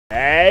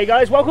Hey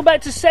guys, welcome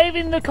back to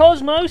Saving the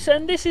Cosmos,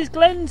 and this is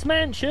Glenn's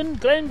mansion.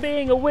 Glenn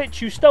being a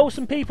witch who stole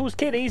some people's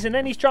kiddies, and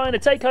then he's trying to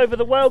take over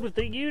the world with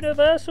the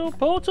universal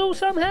portal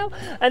somehow.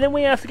 And then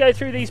we have to go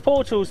through these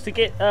portals to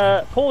get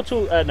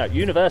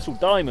universal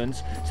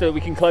diamonds, so that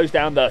we can close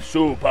down the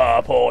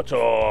super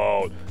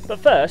portal. But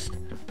first,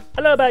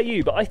 I don't know about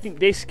you, but I think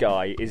this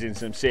guy is in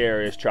some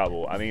serious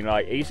trouble. I mean,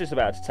 like, he's just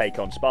about to take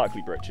on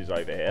Sparkly Britches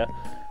over here.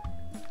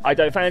 I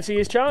don't fancy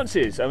his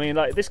chances. I mean,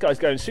 like, this guy's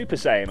going Super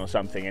Saiyan or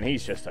something, and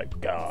he's just a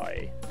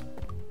guy.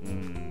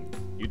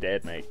 You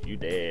dead, mate. You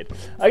dead.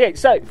 Okay,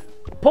 so,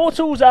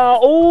 portals are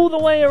all the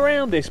way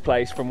around this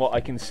place from what I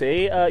can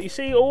see. You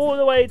see all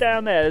the way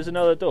down there, there's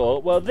another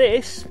door. Well,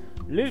 this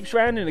loops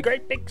around in a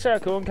great big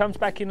circle and comes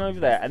back in over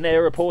there. And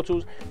there are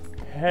portals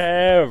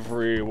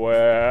everywhere.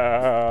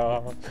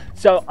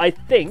 So, I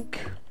think,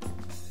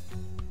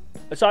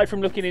 aside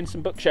from looking in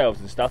some bookshelves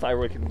and stuff, I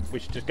reckon we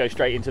should just go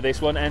straight into this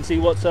one and see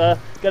what's going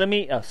to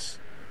meet us.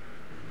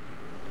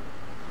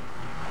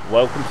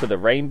 Welcome to the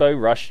Rainbow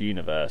Rush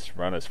universe.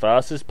 Run as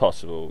fast as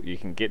possible. You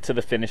can get to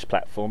the finish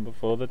platform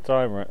before the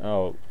timer.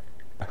 Oh,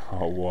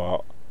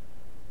 what?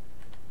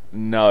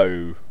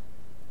 No.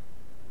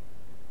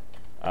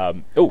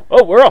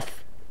 We're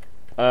off.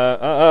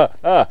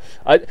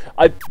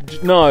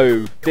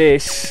 No.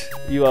 This.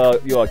 You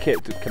are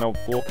kidding. Can I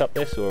walk up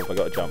this, or have I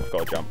got to jump? I've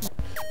got to jump.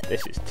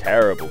 This is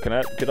terrible. Could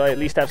I at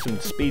least have some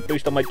speed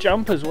boost on my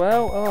jump as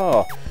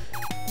well?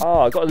 Oh,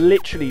 I've got to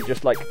literally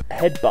just like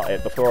headbutt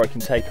it before I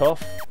can take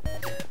off.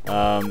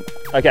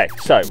 Okay,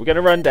 so we're going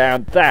to run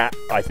down. That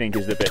I think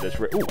is the bit that's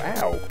ooh,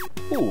 ow.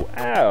 Ooh,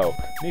 ow.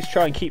 I need to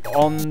try and keep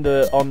on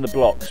the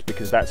blocks,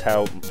 because that's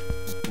how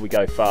we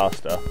go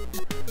faster.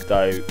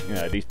 Though, you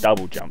know, these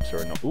double jumps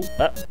are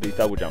not. These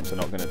double jumps are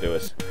not going to do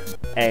us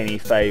any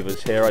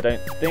favours here, I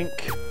don't think.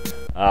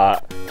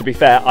 To be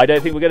fair, I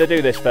don't think we're going to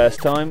do this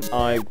first time.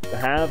 I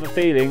have a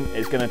feeling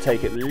it's going to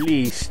take at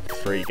least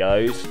 3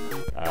 goes.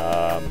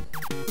 I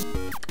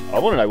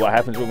want to know what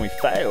happens when we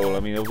fail. I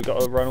mean, have we got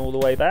to run all the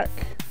way back?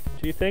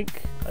 Do you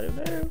think? I don't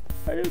know.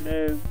 I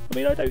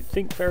mean, I don't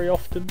think very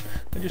often.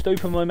 I just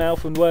open my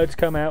mouth and words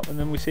come out, and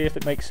then we see if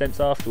it makes sense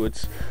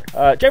afterwards.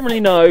 Generally,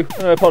 no.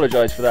 I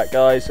apologise for that,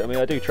 guys. I mean,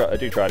 I do try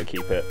to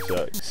keep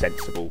it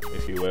sensible,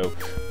 if you will.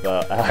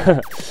 But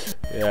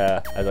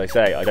yeah, as I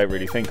say, I don't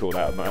really think all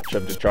that much.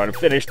 I'm just trying to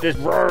finish this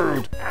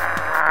road.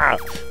 I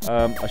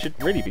should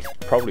really be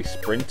probably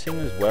sprinting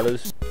as well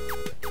as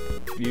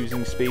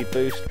using speed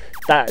boost.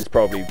 That has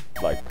probably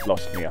like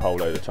lost me a whole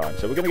load of time.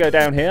 So we're going to go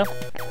down here.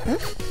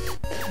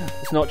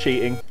 It's not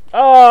cheating.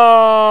 Oh,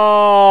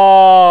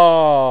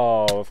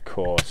 of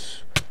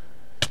course.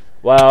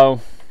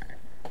 Well,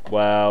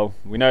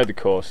 we know the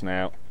course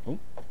now. Ooh,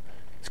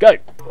 let's go.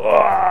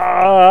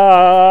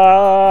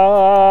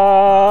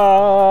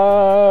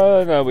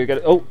 No, we got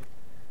it. Oh,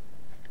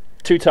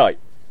 too tight.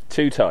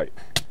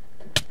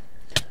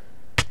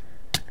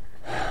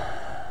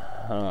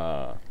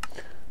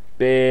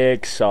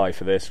 Big sigh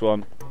for this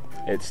one.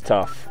 It's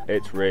tough.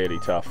 It's really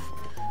tough.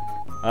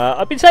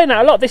 I've been saying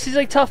that a lot. This is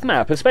a tough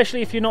map,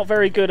 especially if you're not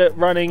very good at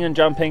running and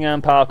jumping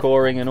and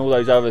parkouring and all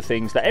those other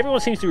things that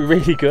everyone seems to be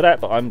really good at,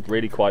 but I'm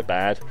really quite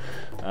bad.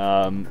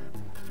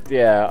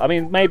 Yeah, I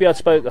mean, maybe I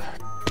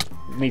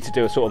need to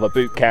do a sort of a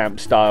boot camp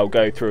style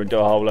go through and do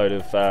a whole load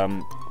of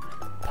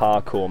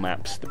parkour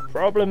maps. The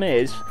problem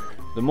is,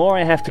 the more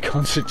I have to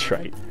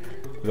concentrate,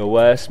 the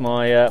worse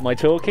my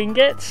talking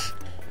gets.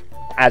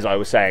 As I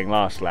was saying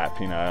last lap,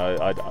 you know,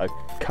 I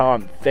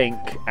can't think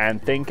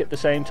and think at the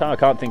same time. I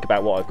can't think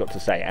about what I've got to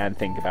say and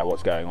think about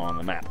what's going on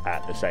the map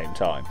at the same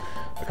time.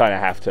 I kind of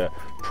have to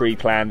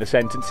pre-plan the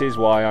sentences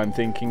while I'm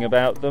thinking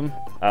about them.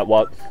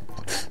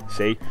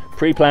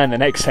 Pre-plan the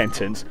next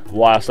sentence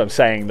whilst I'm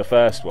saying the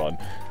first one.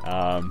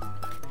 And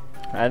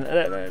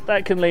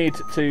that can lead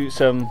to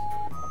some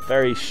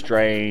very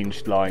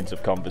strange lines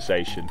of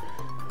conversation.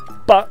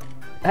 But,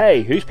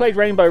 hey, who's played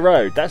Rainbow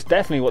Road? That's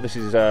definitely what this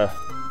is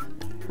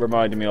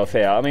reminding me of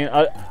here. I mean,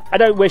 I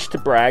don't wish to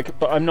brag,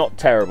 but I'm not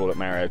terrible at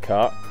Mario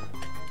Kart.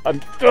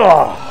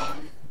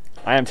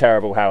 I am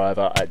terrible,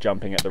 however, at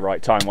jumping at the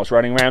right time whilst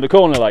running around a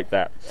corner like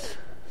that.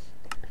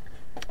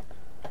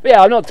 But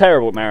yeah, I'm not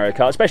terrible at Mario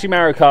Kart, especially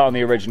Mario Kart on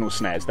the original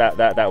SNES.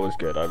 That was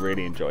good. I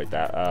really enjoyed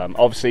that.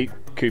 Obviously,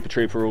 Koopa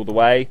Troopa all the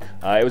way.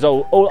 It was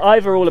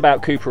either all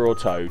about Koopa or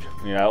Toad.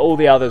 You know, all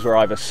the others were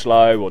either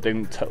slow or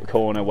didn't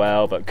corner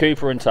well, but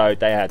Koopa and Toad,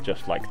 they had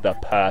just like the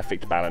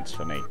perfect balance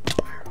for me.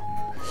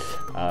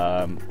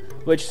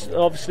 Which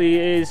obviously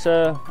is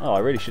I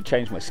really should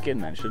change my skin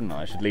then, shouldn't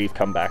I? I should leave,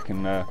 come back,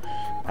 and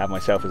have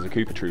myself as a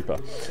Koopa Trooper.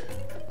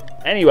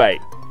 Anyway,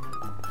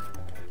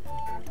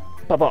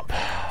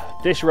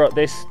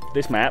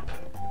 this map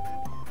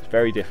is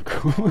very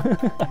difficult.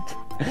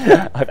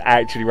 I've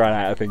actually run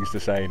out of things to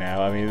say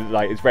now. I mean,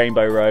 like, it's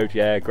Rainbow Road,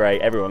 yeah,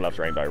 great. Everyone loves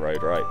Rainbow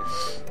Road, right?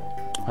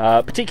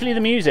 Particularly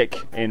the music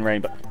in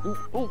Rainbow...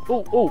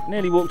 Ooh,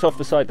 nearly walked off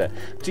the side there.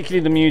 Particularly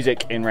the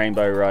music in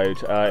Rainbow Road.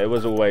 It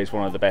was always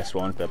one of the best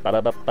ones. The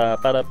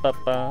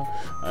ba-da-ba-ba-ba-da-ba-ba,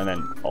 and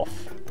then off,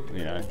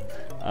 you know.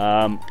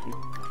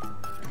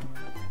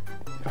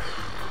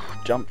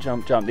 Jump,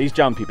 jump, jump. These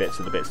jumpy bits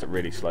are the bits that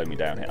really slow me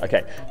down here.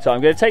 Okay, so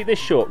I'm going to take this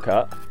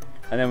shortcut,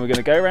 and then we're going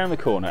to go around the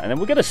corner, and then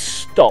we're going to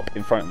stop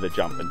in front of the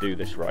jump and do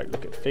this right.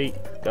 Look at feet.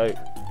 Go.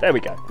 There we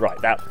go. Right,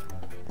 that.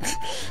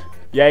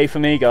 Yay for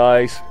me,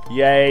 guys.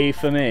 Yay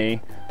for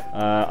me.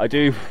 I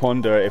do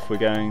wonder if we're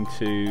going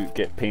to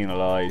get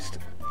penalised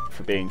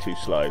for being too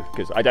slow,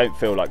 because I don't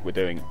feel like we're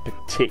doing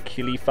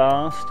particularly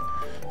fast.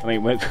 I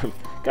mean, we're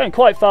going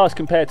quite fast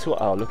compared to...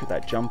 Oh, look at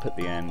that jump at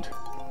the end.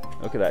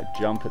 Look at that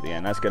jump at the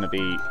end. That's going to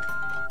be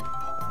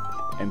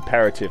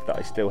imperative that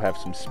I still have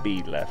some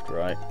speed left,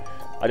 right?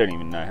 I don't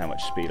even know how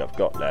much speed I've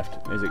got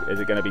left. Is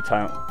it going to be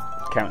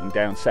counting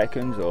down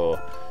seconds,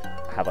 or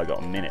have I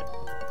got a minute?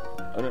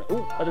 I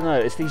don't know.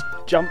 It's these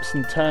jumps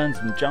and turns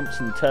and jumps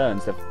and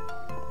turns. They're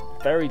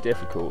very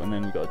difficult, and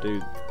then we've got to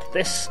do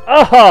this.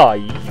 Aha!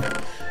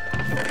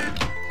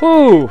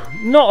 Ooh,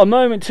 not a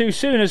moment too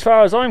soon as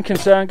far as I'm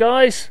concerned,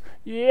 guys.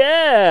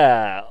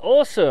 Yeah,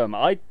 awesome.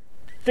 I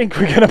think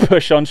we're going to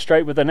push on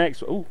straight with the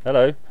next one. Ooh,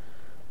 hello.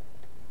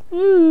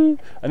 Ooh,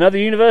 another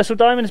universal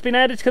diamond has been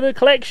added to the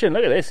collection.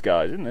 Look at this,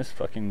 guys. Isn't this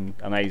fucking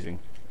amazing?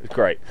 It's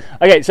great.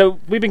 Okay, so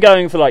we've been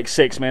going for like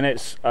 6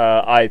 minutes.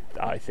 I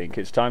think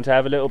it's time to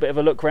have a little bit of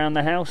a look around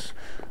the house.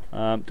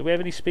 Do we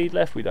have any speed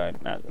left? We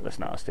don't. That's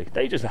nasty.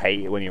 They just hate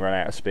it when you run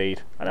out of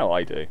speed. I know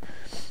I do.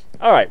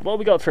 Alright, what have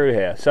we got through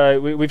here? So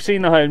we've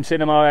seen the home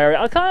cinema area.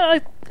 I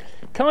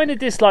kind of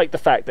dislike the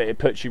fact that it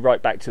puts you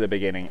right back to the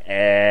beginning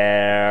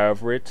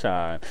every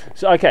time.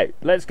 So, okay,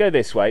 let's go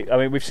this way. I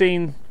mean, we've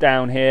seen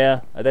down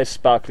here. There's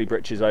sparkly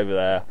britches over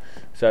there.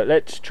 So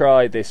let's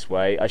try this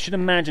way. I should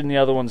imagine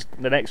the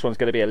next one's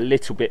going to be a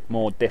little bit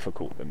more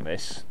difficult than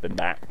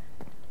that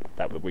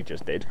we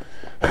just did.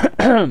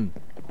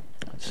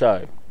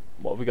 So,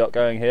 what have we got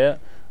going here?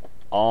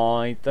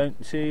 I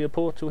don't see a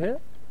portal here,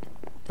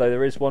 though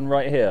there is one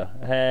right here.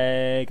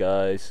 Hey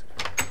guys,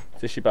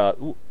 is this your bar?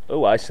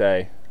 Ooh, I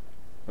say,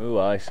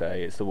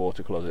 it's the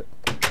water closet.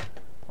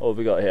 What have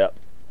we got here?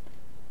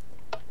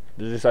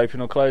 Does this open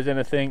or close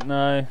anything?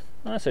 No.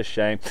 That's a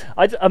shame.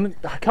 I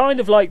kind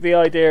of like the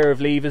idea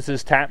of levers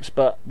as taps,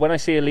 but when I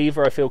see a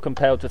lever I feel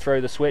compelled to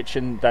throw the switch,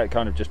 and that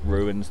kind of just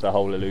ruins the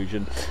whole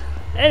illusion.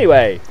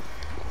 Anyway,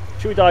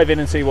 should we dive in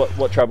and see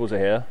what troubles are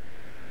here?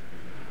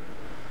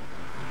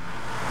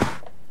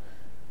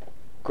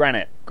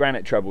 Granite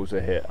troubles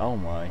are here. Oh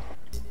my.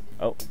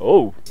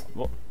 Oh,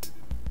 what?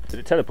 Did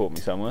it teleport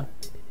me somewhere?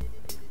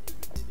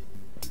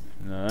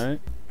 No,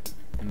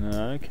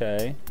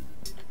 okay.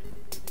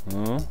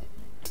 Huh?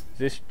 Is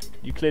this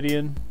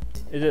Euclidean?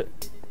 Is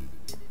it?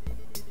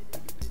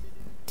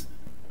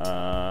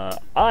 I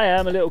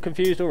am a little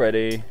confused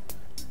already.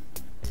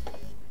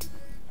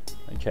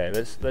 Okay,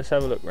 let's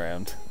have a look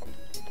round.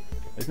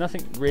 There's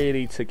nothing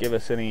really to give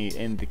us any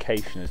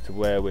indication as to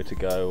where we're to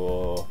go,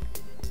 or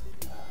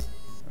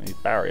these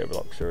barrier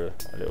blocks are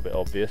a little bit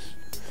obvious.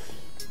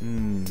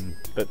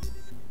 But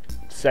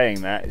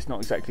saying that, it's not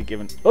exactly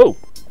given. Oh,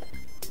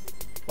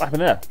 what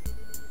happened there?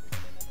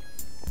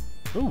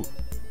 Ooh,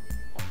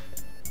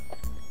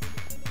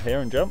 here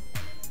and jump.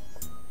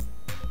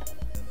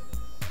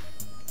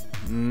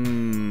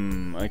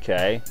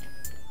 Okay.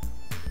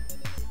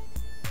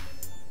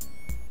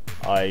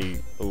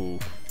 I'm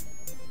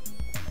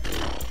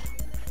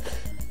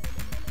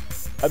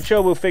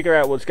sure we'll figure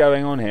out what's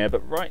going on here,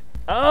 but right.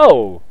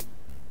 Oh,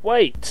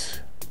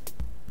 wait.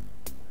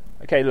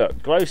 Okay, look,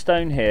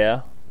 glowstone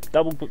here,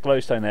 double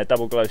glowstone there,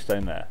 double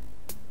glowstone there.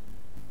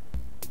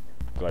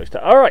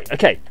 Glowstone. All right.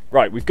 Okay.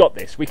 Right. We've got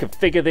this. We can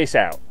figure this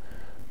out.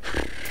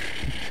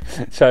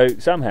 So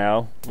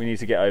somehow we need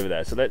to get over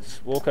there. So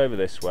let's walk over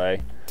this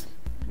way.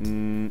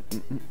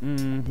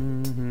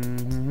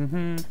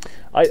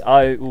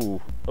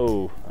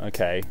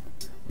 Okay.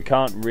 We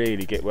can't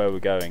really get where we're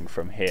going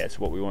from here. So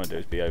what we want to do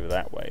is be over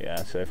that way. Yeah.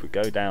 So if we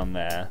go down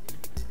there.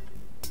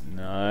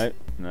 No.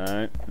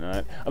 I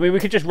mean, we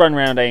could just run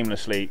around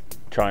aimlessly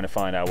trying to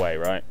find our way,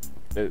 right?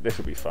 This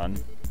will be fun.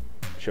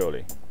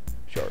 Surely.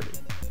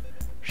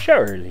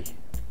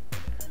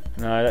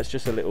 No, that's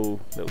just a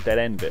little dead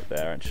end bit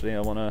there. Actually,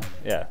 I wanna.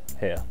 Yeah,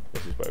 here.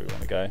 This is where we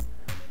want to go.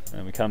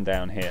 And we come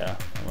down here,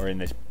 and we're in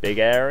this big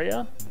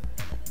area.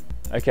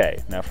 Okay,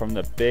 now from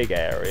the big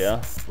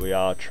area, we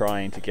are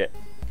trying to get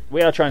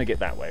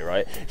that way,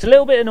 right? It's a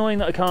little bit annoying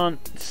that I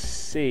can't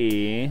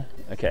see.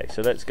 Okay,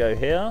 so let's go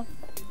here,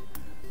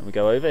 and we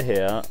go over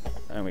here,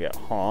 and we go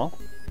ha.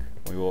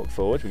 We walk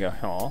forward, we go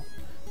ha,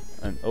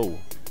 and ooh,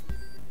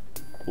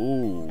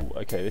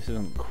 okay, this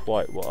isn't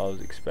quite what I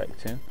was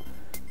expecting.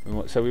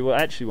 So we will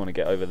actually want to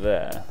get over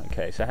there.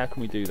 Okay, so how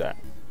can we do that?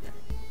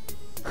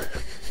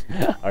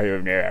 I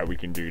don't know how we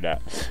can do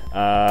that.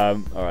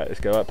 Alright, let's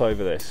go up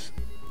over this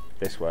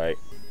way.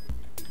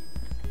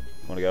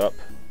 Want to go up?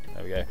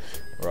 There we go.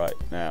 Right,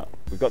 now,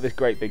 we've got this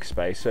great big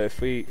space, so if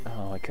we...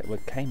 Oh, we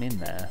came in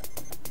there.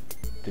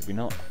 Did we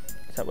not?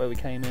 Is that where we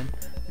came in?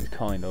 It's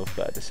kind of,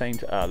 but at the same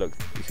time... Ah, look,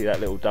 you see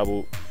that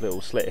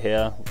little slit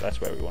here?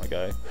 That's where we want to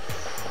go.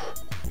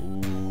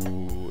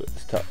 Ooh,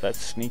 it's tough. That's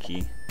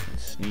sneaky.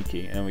 It's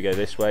sneaky. And then we go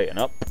this way and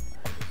up.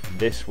 And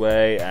this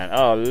way, and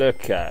oh,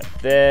 look at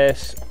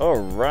this.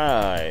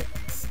 Alright.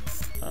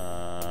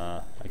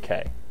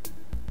 Okay.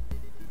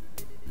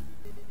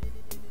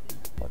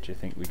 What do you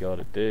think we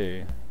gotta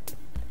do?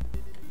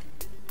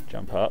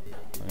 Jump up.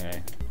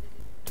 Okay.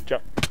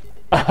 Jump.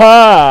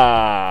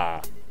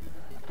 Aha!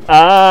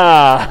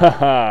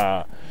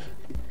 Ah!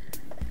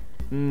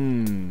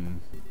 Hmm.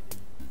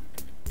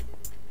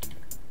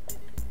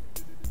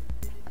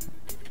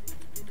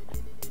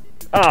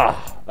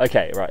 Ah!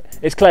 Okay, right.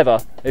 It's clever.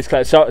 It's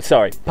clever.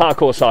 Sorry.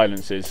 Parkour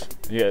silences.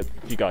 Yeah,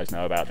 you guys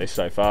know about this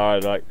so far.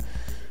 Like,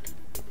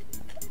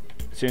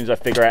 as soon as I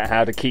figure out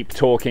how to keep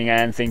talking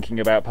and thinking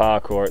about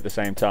parkour at the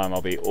same time,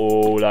 I'll be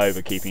all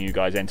over keeping you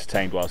guys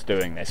entertained whilst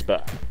doing this.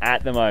 But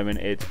at the moment,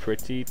 it's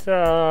pretty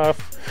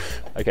tough.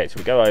 Okay, so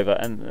we go over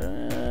and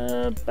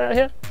about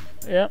here.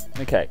 Yeah.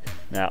 Okay.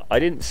 Now, I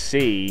didn't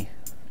see.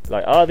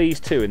 Like, are these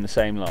two in the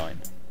same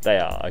line? They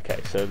are. Okay,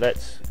 so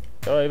let's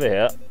go over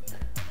here.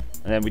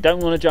 And then we don't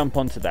want to jump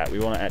onto that. We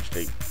want to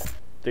actually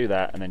do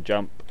that and then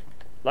jump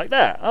like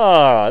that.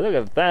 Oh, look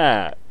at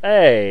that.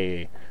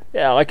 Hey.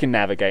 Yeah, I can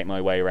navigate my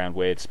way around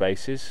weird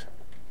spaces.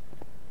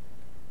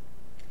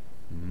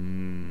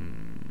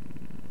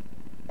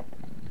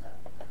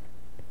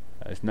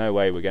 There's no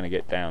way we're going to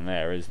get down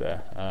there, is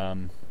there?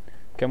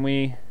 Can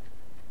we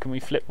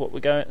flip what we're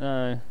going?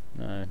 No,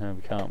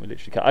 we can't. We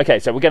literally can't. Okay,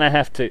 so we're going to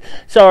have to...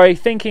 Sorry,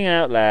 thinking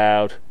out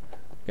loud.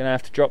 We're going to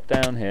have to drop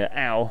down here.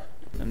 Ow.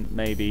 And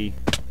maybe...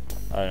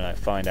 I don't know,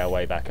 find our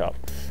way back up.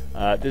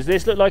 Does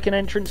this look like an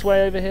entrance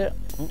way over here?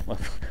 Oh,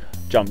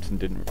 jumped and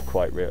didn't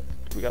quite real.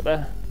 Did we go up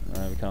there?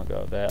 No, we can't go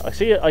up there. I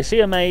see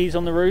a maze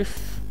on the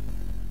roof.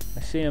 I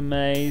see a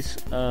maze.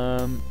 It's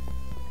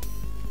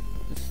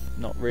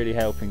not really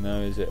helping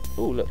though, is it?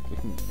 Oh, look,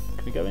 can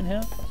we go in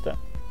here? What's that?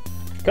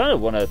 I kind of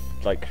want to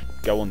like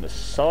go on the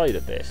side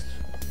of this.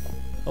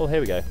 Oh,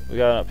 here we go. We're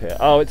going up here.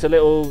 Oh, it's a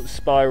little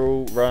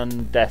spiral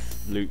run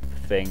death loop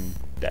thing.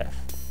 Death.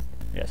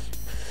 Yes.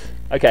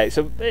 Okay,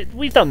 so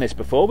we've done this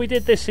before. We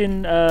did this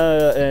in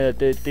the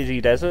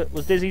Dizzy Desert.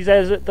 Was Dizzy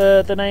Desert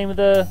the name of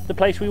the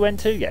place we went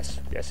to? Yes,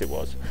 it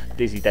was.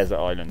 Dizzy Desert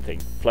Island thing.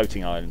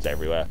 Floating islands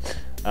everywhere.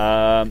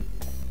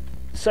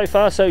 So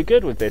far, so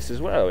good with this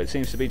as well. It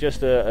seems to be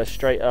just a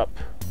straight up...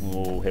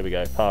 Oh, here we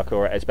go.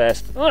 Parkour at its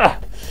best. Ah!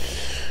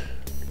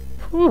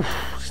 Whew,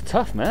 it's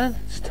tough, man.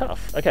 It's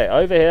tough. Okay,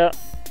 over here.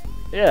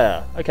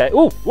 Yeah, okay.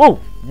 Oh,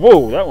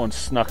 whoa, that one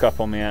snuck up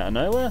on me out of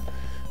nowhere.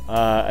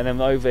 And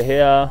then over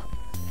here...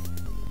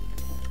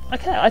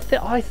 Okay,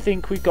 I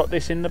think we've got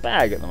this in the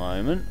bag at the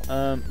moment.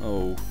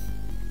 Oh,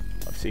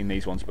 I've seen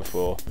these ones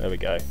before. There we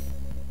go.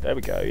 There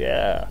we go,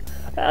 yeah.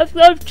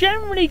 I've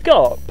generally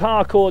got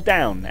parkour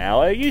down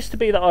now. It used to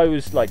be that I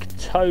was like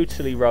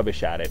totally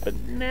rubbish at it, but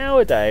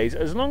nowadays,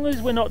 as long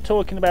as we're not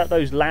talking about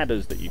those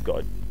ladders that you've got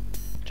to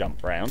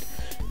jump around,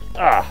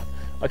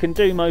 I can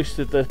do most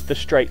of the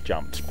straight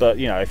jumps. But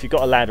you know, if you've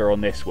got a ladder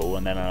on this wall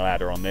and then a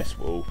ladder on this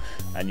wall,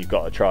 and you've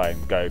got to try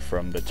and go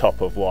from the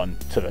top of one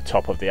to the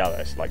top of the other,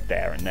 it's like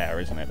there and there,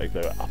 isn't it? They go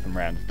up and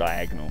round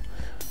diagonal.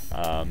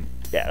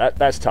 Yeah,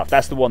 that's tough.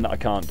 That's the one that I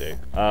can't do.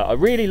 I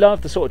really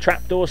love the sort of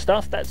trapdoor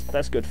stuff.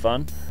 That's good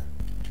fun.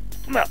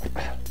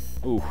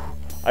 Ooh.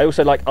 I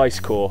also like ice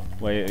core,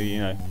 where you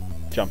know,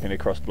 jumping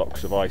across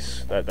blocks of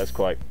ice. That's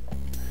quite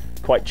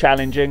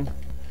challenging.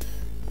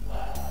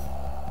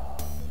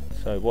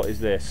 So what is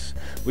this?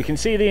 We can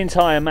see the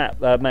entire map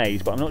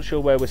maze, but I'm not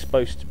sure where we're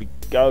supposed to be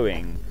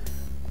going.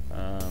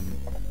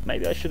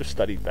 Maybe I should have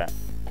studied that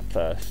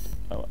first.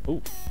 Oh,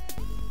 ooh.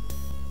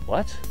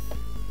 What?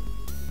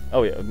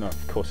 Oh yeah, no,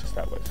 of course it's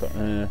that way. So,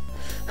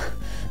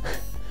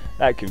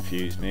 that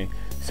confused me.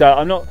 So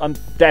I'm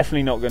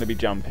definitely not going to be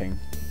jumping,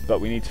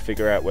 but we need to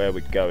figure out where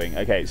we're going.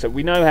 Okay, so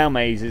we know how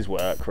mazes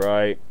work,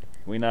 right?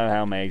 We know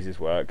how mazes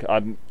work.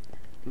 I'm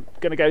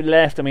going to go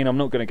left. I mean, I'm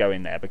not going to go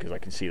in there because I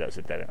can see that's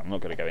a dead end. I'm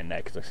not going to go in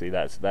there because I see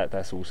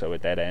that's also a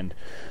dead end.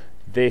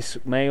 This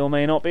may or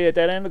may not be a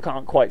dead end. I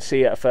can't quite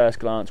see at a first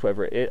glance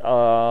whether it is.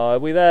 Are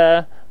we there?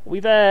 Are we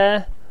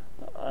there?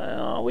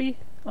 Are we?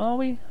 Are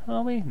we?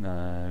 Are we?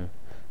 No.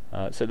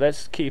 So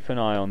let's keep an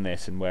eye on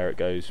this and where it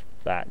goes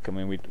back. I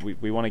mean,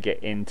 we want to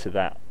get into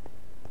that,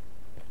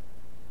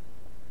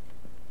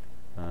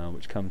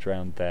 which comes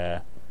round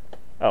there.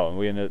 Oh, and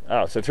we're in the...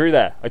 Oh, so through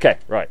there. Okay,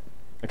 right.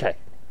 Okay.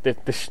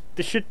 This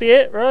should be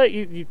it, right?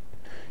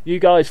 You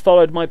guys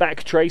followed my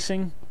back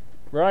tracing,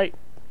 right?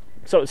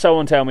 So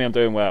someone tell me I'm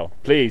doing well,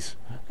 please.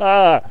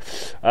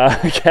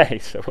 Okay.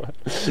 So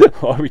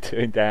what are we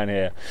doing down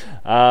here?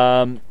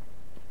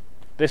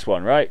 This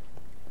one, right?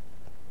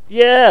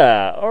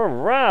 Yeah. All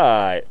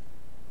right.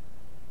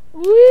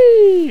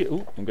 Whee!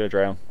 Ooh, I'm gonna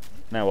drown.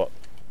 Now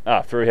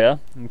what? Through here.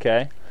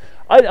 Okay.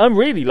 I'm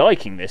really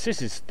liking this.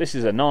 This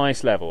is a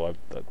nice level.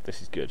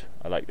 This is good.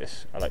 I like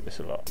this. I like this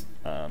a lot.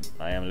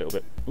 I am a little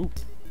bit... Ooh.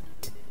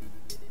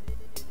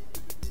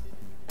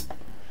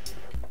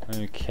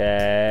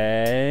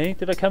 Okay.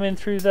 Did I come in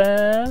through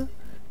there?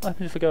 What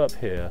happens if I go up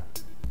here?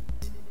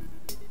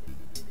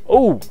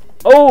 Oh!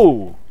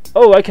 Oh!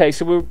 Oh, okay,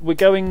 so we're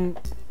going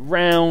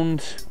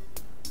round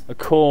a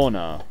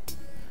corner.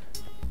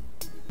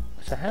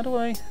 So how do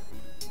I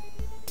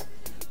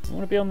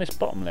want to be on this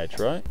bottom ledge,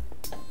 right?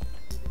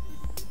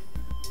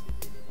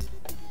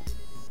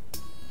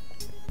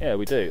 Yeah,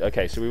 we do.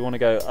 Okay, so we want to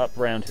go up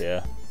round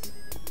here.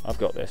 I've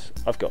got this.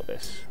 I've got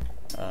this.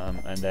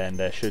 And then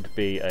there should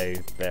be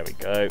a... There we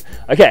go.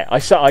 Okay, I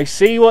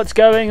see what's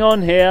going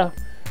on here.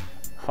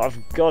 I've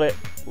got it.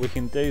 We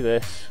can do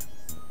this.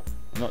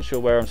 I'm not sure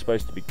where I'm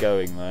supposed to be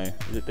going, though.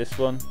 Is it this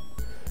one?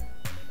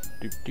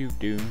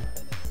 Do.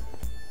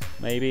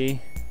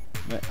 Maybe.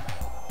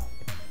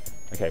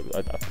 Okay,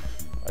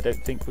 I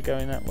don't think we're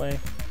going that way.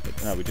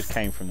 No, we just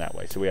came from that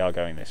way, so we are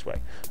going this way.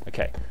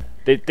 Okay.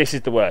 This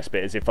is the worst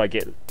bit, is if I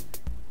get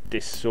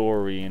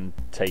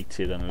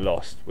disorientated and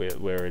lost,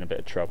 we're in a bit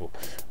of trouble.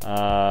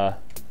 So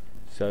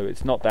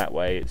it's not that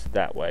way, it's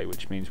that way,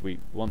 which means we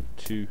want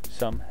to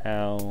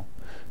somehow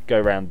go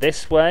around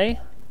this way,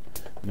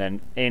 and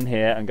then in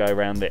here and go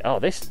around the... Oh,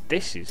 this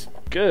is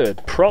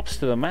good. Props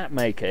to the map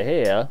maker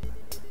here.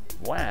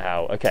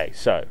 Wow. Okay,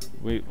 so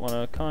we want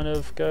to kind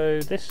of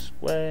go this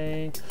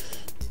way,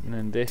 and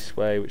then this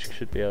way, which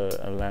should be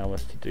allow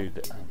us to do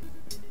that.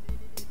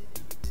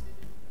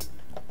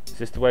 Is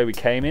this the way we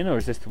came in, or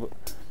is this the...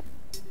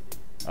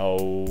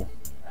 Oh,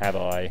 have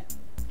I?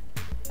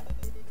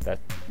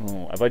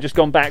 Have I just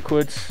gone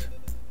backwards?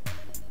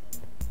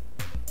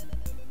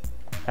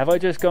 Have I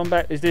just gone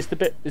back? Is this the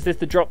bit? Is this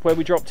the drop where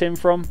we dropped in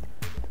from?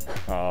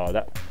 Oh,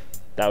 that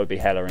would be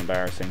hella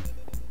embarrassing.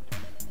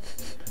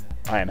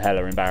 I am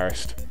hella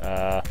embarrassed.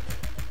 We're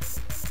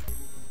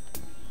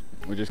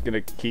just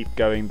gonna keep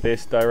going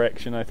this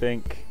direction, I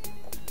think.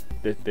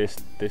 This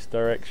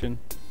direction.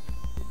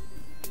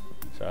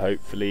 So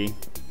hopefully...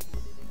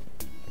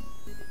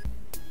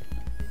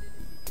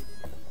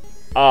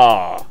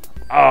 Oh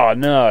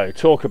no,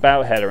 talk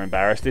about hella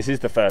embarrassed. This is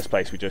the first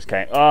place we just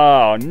came.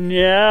 Oh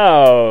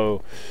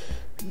no!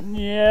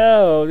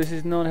 No, this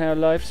is not how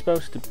life's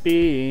supposed to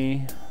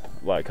be.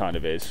 Well, it kind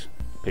of is.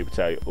 People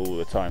tell you all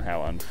the time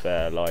how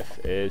unfair life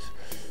is.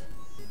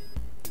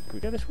 Can we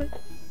go this way?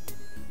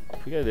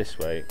 If we go this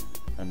way,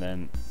 and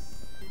then...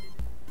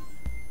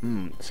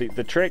 see,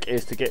 the trick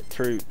is to get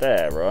through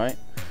there, right?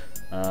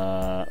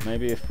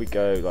 Maybe if we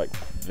go like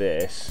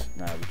this.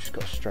 No, we just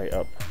got straight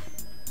up.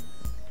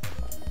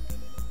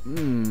 I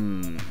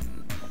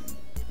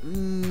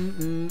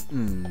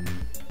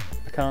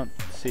can't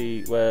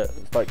see where.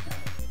 Like,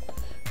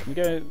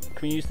 can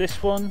we use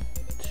this one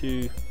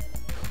to?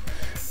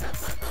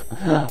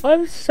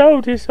 I'm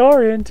so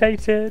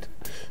disorientated.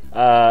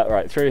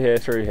 Right, through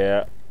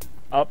here,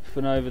 up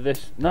and over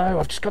this. No,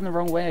 I've just gone the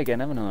wrong way again,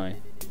 haven't I?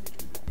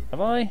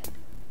 Have I?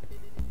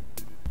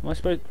 Am I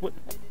supposed? What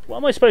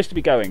am I supposed to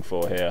be going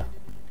for here?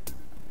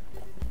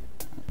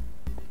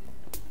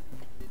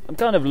 I'm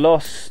kind of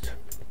lost.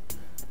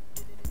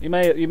 You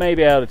may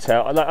be able to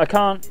tell. I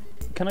can't.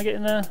 Can I get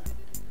in there?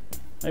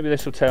 Maybe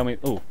this will tell me.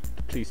 Oh,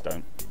 please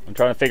don't. I'm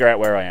trying to figure out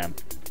where I am.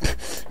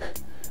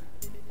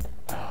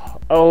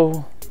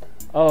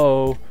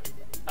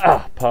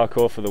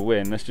 Parkour for the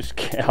win. Let's just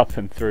get up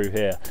and through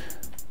here.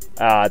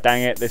 Ah,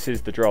 dang it. This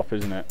is the drop,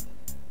 isn't it?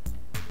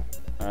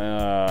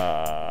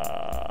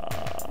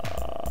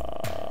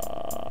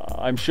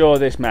 I'm sure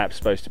this map's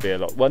supposed to be a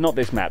lot... Well, not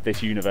this map.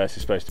 This universe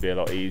is supposed to be a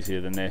lot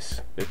easier than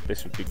this.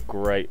 This would be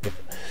great if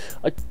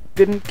I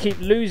didn't keep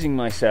losing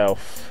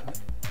myself.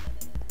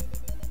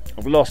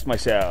 I've lost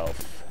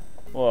myself.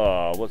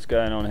 Whoa, what's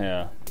going on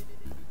here?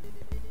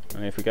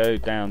 And if we go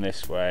down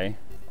this way...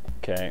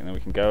 Okay, and then we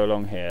can go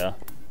along here.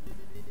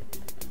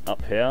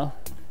 Up here.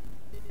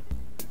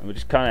 And we're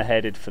just kind of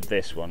headed for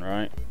this one,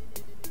 right?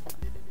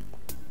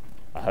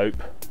 I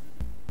hope.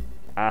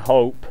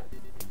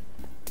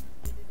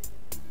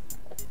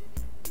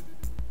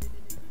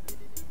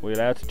 We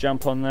allowed to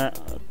jump on that?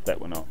 I bet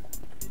we're not.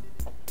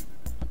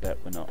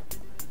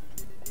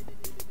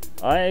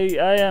 I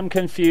am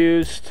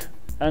confused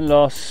and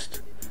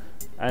lost,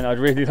 and I'd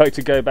really like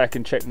to go back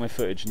and check my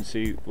footage and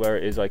see where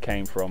it is I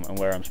came from and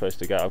where I'm supposed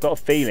to go. I've got a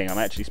feeling I'm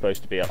actually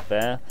supposed to be up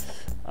there.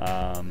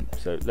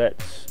 So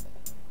let's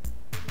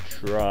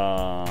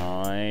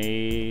try...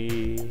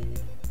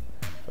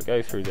 If I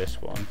go through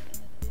this one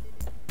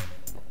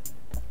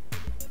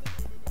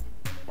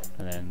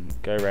and then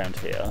go around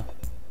here.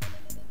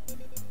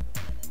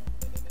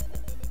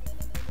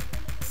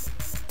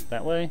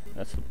 That way?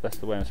 That's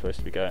the way I'm supposed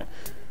to be going.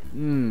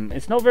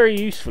 It's not very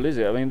useful, is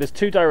it? I mean, there's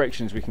two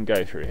directions we can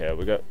go through here.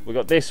 We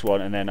got this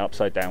one, and then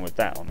upside down with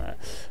that on there.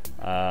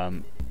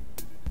 And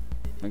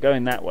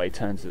going that way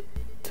turns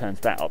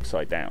that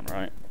upside down,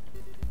 right?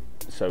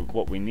 So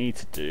what we need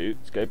to do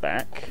is go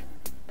back.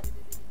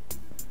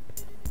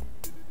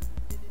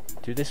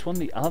 Do this one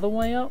the other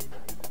way up?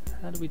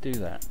 How do we do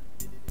that?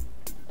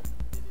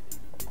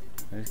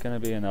 There's going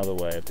to be another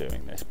way of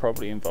doing this,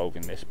 probably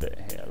involving this bit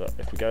here. Look,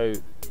 if we go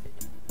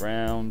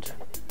round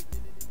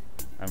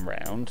and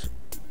round.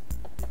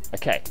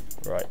 Okay,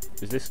 right.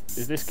 Is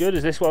this good?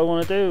 Is this what I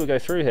want to do? We go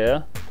through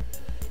here,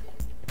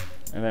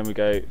 and then we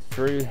go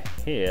through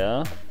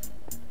here,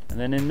 and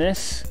then in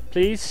this,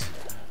 please.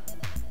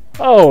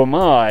 Oh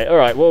my! All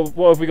right. Well,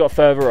 what have we got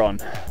further on?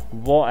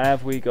 What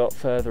have we got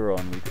further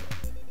on?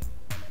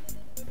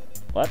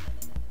 What?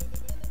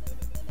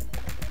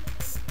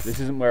 This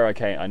isn't where I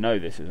came. I know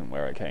this isn't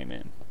where I came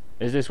in.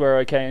 Is this where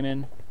I came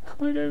in?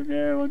 I don't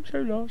know. I'm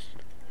so lost.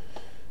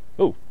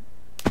 Oh.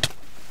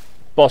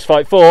 Boss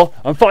fight 4.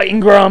 I'm fighting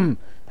Grum.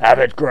 Have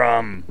it,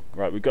 Grum.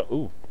 Right, we got.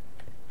 Ooh.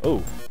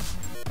 Ooh.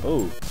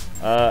 Ooh.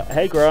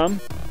 Hey, Grum.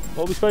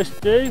 What are we supposed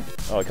to do?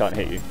 Oh, I can't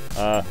hit you.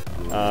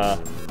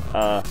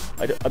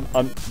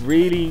 I'm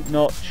really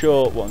not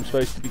sure what I'm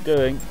supposed to be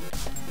doing.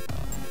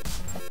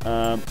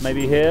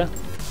 Maybe here?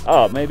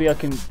 Oh, maybe I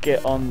can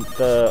get on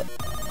the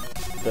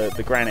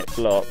granite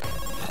block.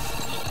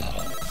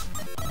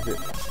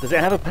 Does it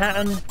have a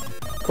pattern?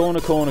 Corner,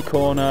 corner,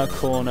 corner,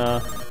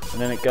 corner,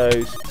 and then it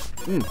goes.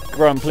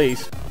 Grum,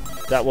 please.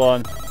 That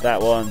one,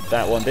 that one,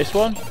 that one. This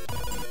one?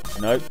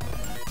 Nope.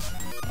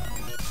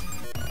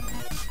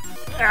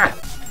 Ah!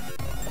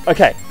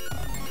 Okay.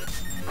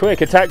 Quick,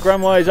 attack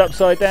Grum while he's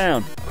upside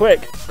down.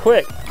 Quick,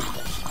 quick.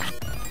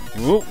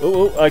 Ooh, ooh,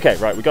 ooh. Okay,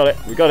 right, we got it.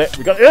 We got it.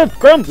 We got it.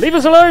 Grum, leave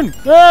us alone.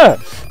 Ah!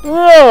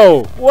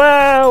 Whoa!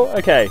 Wow.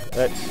 Okay,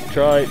 let's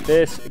try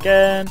this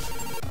again.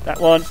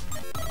 That one.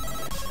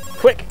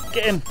 Quick,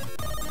 get in.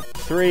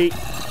 3.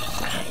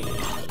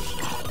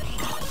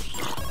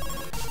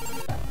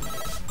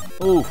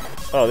 Ooh.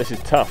 Oh, this is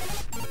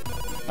tough.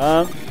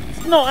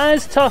 It's not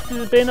as tough as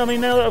it's been. I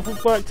mean, now that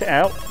I've worked it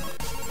out,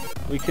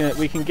 we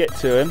can get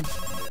to him.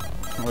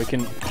 We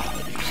can.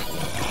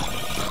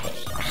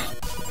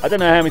 I don't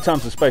know how many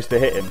times I'm supposed to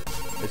hit him.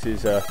 This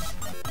is.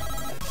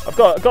 I've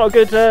got a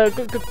good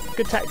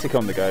tactic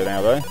on the go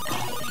now though.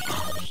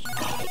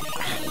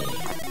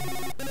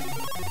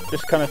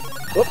 Just kind of.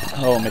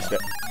 Oh, missed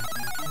it.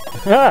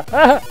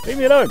 Leave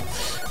me alone.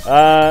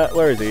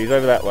 Where is he? He's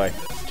over that way.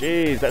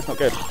 Jeez, that's not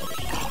good.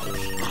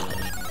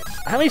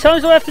 How many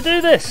times do I have to do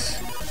this?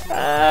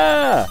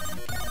 Oh,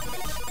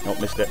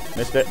 missed it.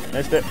 Missed it.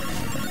 Missed it.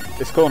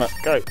 This corner.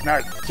 Go.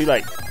 No, too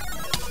late.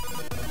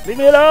 Leave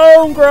me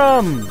alone,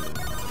 Grum.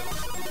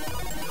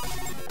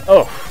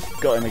 Oh,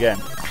 got him again.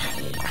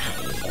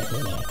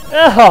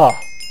 Oh,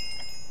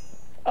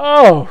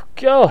 oh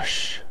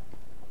gosh.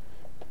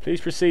 Please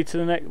proceed to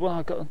the next. Well,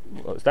 I got.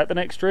 Is that the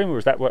next room, or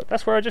is that where?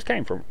 That's where I just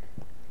came from.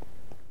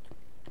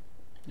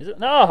 Is it?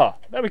 No.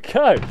 There we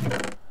go.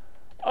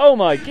 Oh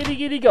my giddy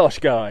giddy gosh,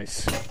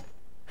 guys.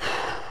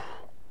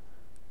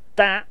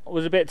 That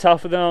was a bit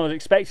tougher than I was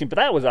expecting, but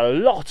that was a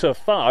lot of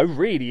fun. I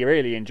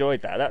really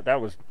enjoyed that.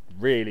 That was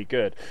really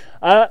good.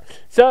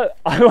 So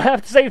I will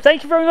have to say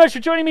thank you very much for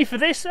joining me for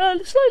this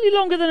slightly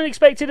longer than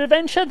expected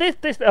adventure.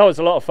 This oh, it's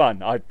a lot of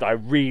fun. I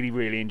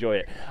really enjoy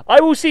it.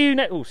 I will see you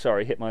next. Oh,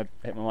 sorry, hit my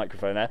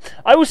microphone there.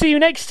 I will see you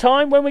next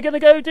time when we're going to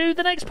go do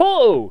the next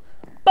portal.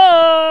 Bye.